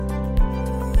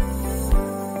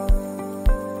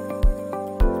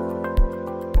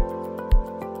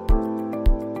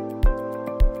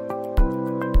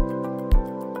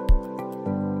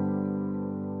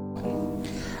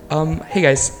Hey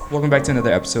guys, welcome back to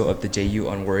another episode of the JU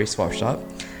on Worry Swap Shop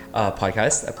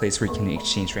podcast, a place where you can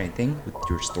exchange for anything with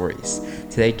your stories.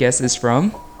 Today's guest is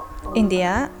from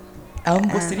India.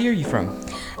 What city are you from?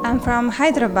 I'm from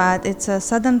Hyderabad. It's a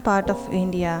southern part of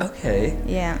India. Okay.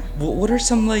 Yeah. What are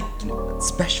some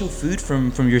special food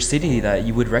from your city that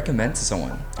you would recommend to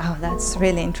someone? Oh, that's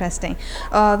really interesting.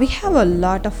 We have a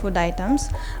lot of food items,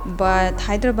 but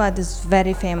Hyderabad is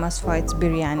very famous for its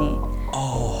biryani.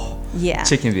 Oh. Yeah.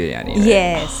 Chicken biryani. Right?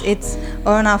 Yes, it's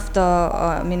one of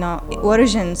the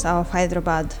origins of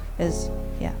Hyderabad is.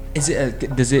 Yeah. Is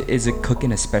it cooked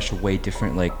in a special way,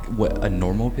 different like what a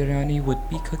normal biryani would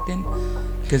be cooked in?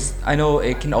 Because I know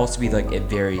it can also be it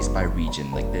varies by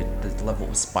region, like the level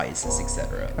of spices,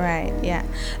 etc. Right. Yeah.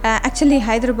 Actually,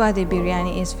 Hyderabadi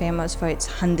biryani is famous for its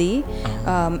handi.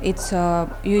 It's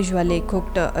usually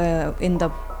cooked in the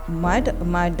mud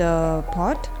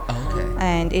pot. Okay.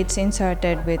 And it's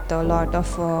inserted with a lot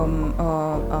of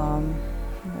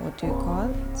what do you call it?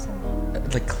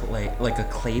 Like a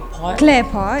clay pot? Clay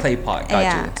pot. Clay pot, gotcha.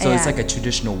 Yeah, so it's yeah. like a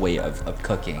traditional way of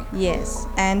cooking. Yes,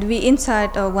 and we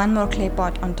insert one more clay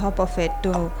pot on top of it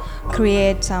to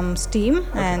create some steam,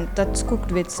 and that's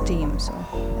cooked with steam, so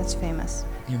that's famous.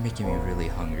 You're making me really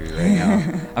hungry right now.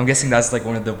 I'm guessing that's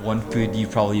one of the food you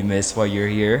probably miss while you're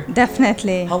here.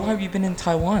 Definitely. How long have you been in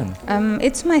Taiwan?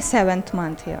 It's my 7th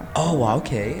month here. Oh, wow,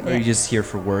 okay. Yeah. Are you just here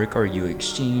for work, or are you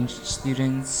exchange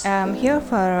students? I'm here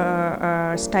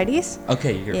for studies.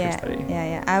 Okay, you're here Yeah, for study.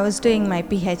 yeah. I was doing my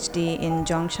PhD in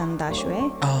Zhongshan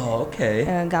Dashue, Oh, okay.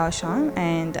 Kaohsiung,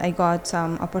 and I got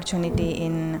some opportunity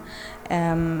in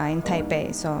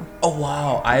Taipei. So. Oh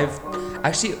wow!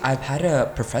 I've had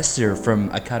a professor from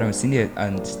Academy India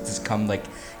and just come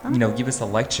give us a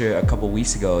lecture a couple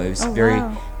weeks ago. It was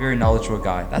very knowledgeable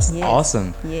guy. That's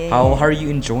awesome. Yeah. How are you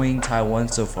enjoying Taiwan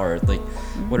so far?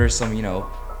 What are some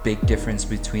big difference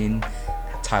between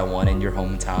Taiwan and your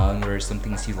hometown? What are some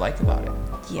things you like about it?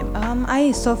 Yeah.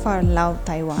 I so far love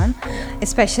Taiwan,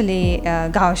 especially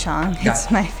Kaohsiung. It's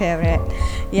my favorite.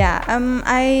 Yeah.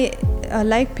 I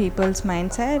like people's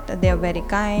mindset. They are very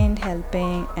kind,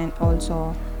 helping, and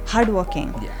also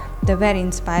hardworking. Yeah. They're very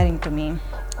inspiring to me.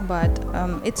 But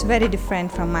it's very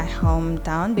different from my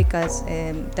hometown because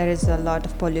there is a lot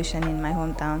of pollution in my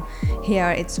hometown.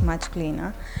 Here it's much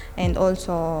cleaner, and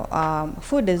also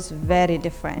food is very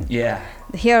different. Yeah.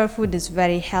 Here food is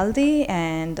very healthy,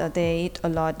 and they eat a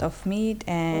lot of meat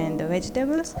and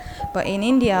vegetables. But in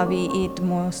India we eat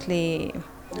mostly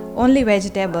only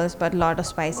vegetables but a lot of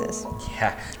spices.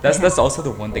 Yeah, that's also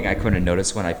the one thing I couldn't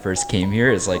notice when I first came here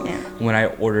is when I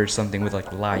order something with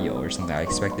layo or something, I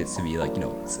expect it to be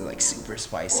super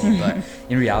spicy, but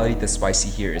in reality the spicy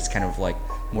here is kind of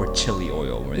more chili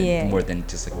oil more than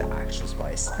just the actual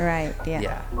spice. Right. Yeah.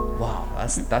 Yeah. Wow,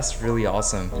 that's really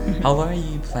awesome. How long are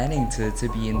you planning to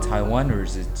be in Taiwan, or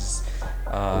is it just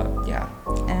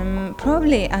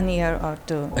Probably a year or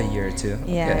two. a year or two?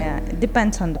 Yeah, Okay. yeah. It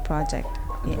depends on the project.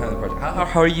 Yeah.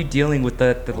 How are you dealing with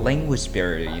the language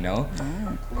barrier,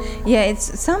 Yeah,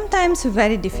 it's sometimes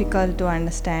very difficult to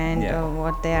understand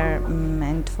what they are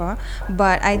meant for.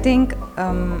 But I think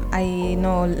I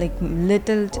know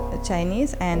little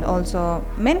Chinese, and also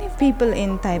many people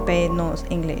in Taipei knows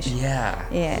English. Yeah.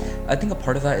 Yeah. I think a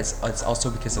part of that is it's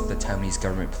also because of the Taiwanese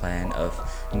government plan of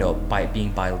by being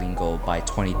bilingual by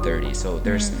 2030. So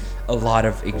there's a lot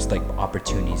of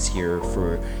opportunities here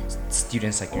for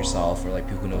students like yourself or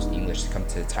people who knows English to come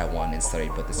to Taiwan and study,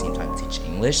 but at the same time teach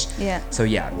English. Yeah.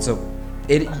 So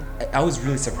I was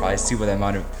really surprised too by the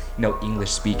amount of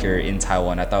English speaker in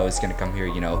Taiwan. I thought I was gonna come here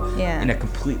in a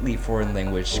completely foreign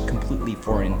language, completely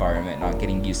foreign environment, not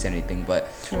getting used to anything. But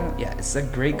it's a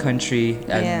great country,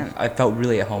 and I felt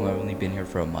really at home. I've only been here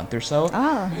for a month or so.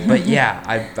 Oh. But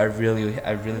I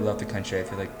really love the country. I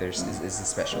feel like it's a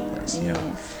special place.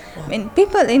 I mean,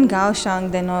 people in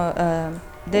Kaohsiung, they know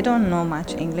they don't know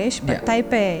much English, but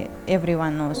Taipei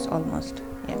everyone knows almost.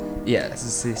 Yeah, it's a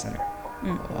city center.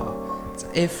 Wow. So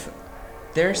if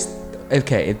there's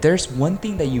one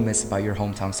thing that you miss about your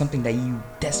hometown, something that you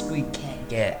desperately can't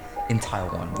get in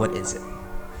Taiwan, what is it?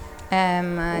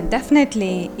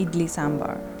 Definitely idli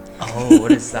sambar. Oh,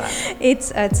 what is that?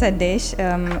 It's a dish.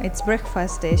 It's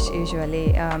breakfast dish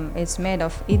usually. It's made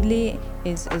of idli,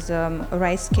 is a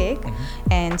rice cake,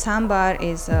 and sambar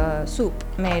is a soup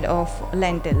made of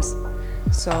lentils.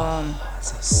 So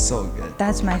so good.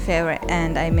 that's my favorite,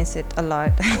 and I miss it a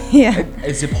lot. Yeah.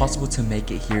 Is it possible to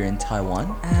make it here in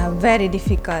Taiwan? Very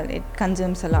difficult. It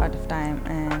consumes a lot of time,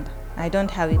 and I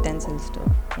don't have utensils to.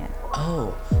 Yeah.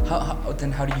 Oh,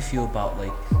 how do you feel about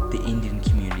like the Indian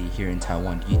community here in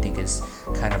Taiwan? Do you think it's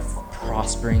kind of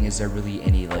prospering? Is there really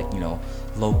any like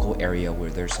local area where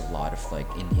there's a lot of like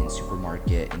Indian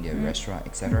supermarket, Indian restaurant,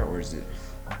 etc., or is it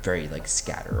very like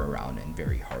scattered around and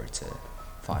very hard to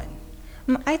find?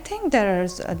 I think there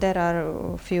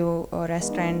are a few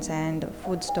restaurants and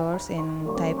food stores in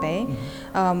Taipei.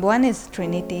 One is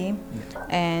Trinity,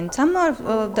 and some of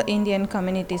the Indian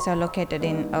communities are located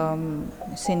in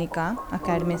Sinica,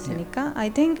 Academy Sinica. I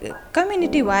think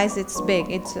community-wise it's big.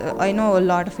 I know a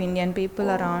lot of Indian people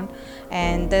around,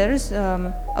 and there's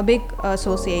a big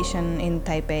association in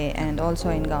Taipei and also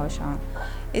in Kaohsiung.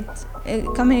 It's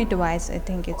community-wise, I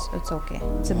think it's okay.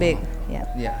 It's a big,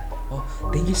 Yeah. Well,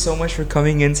 thank you so much for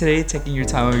coming in today, taking your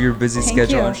time out of your busy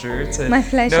schedule, I'm sure, to My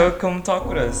pleasure. come talk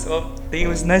with us. Well, I think it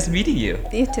was nice meeting you.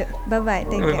 You too. Bye-bye.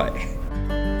 Thank you. Bye-bye.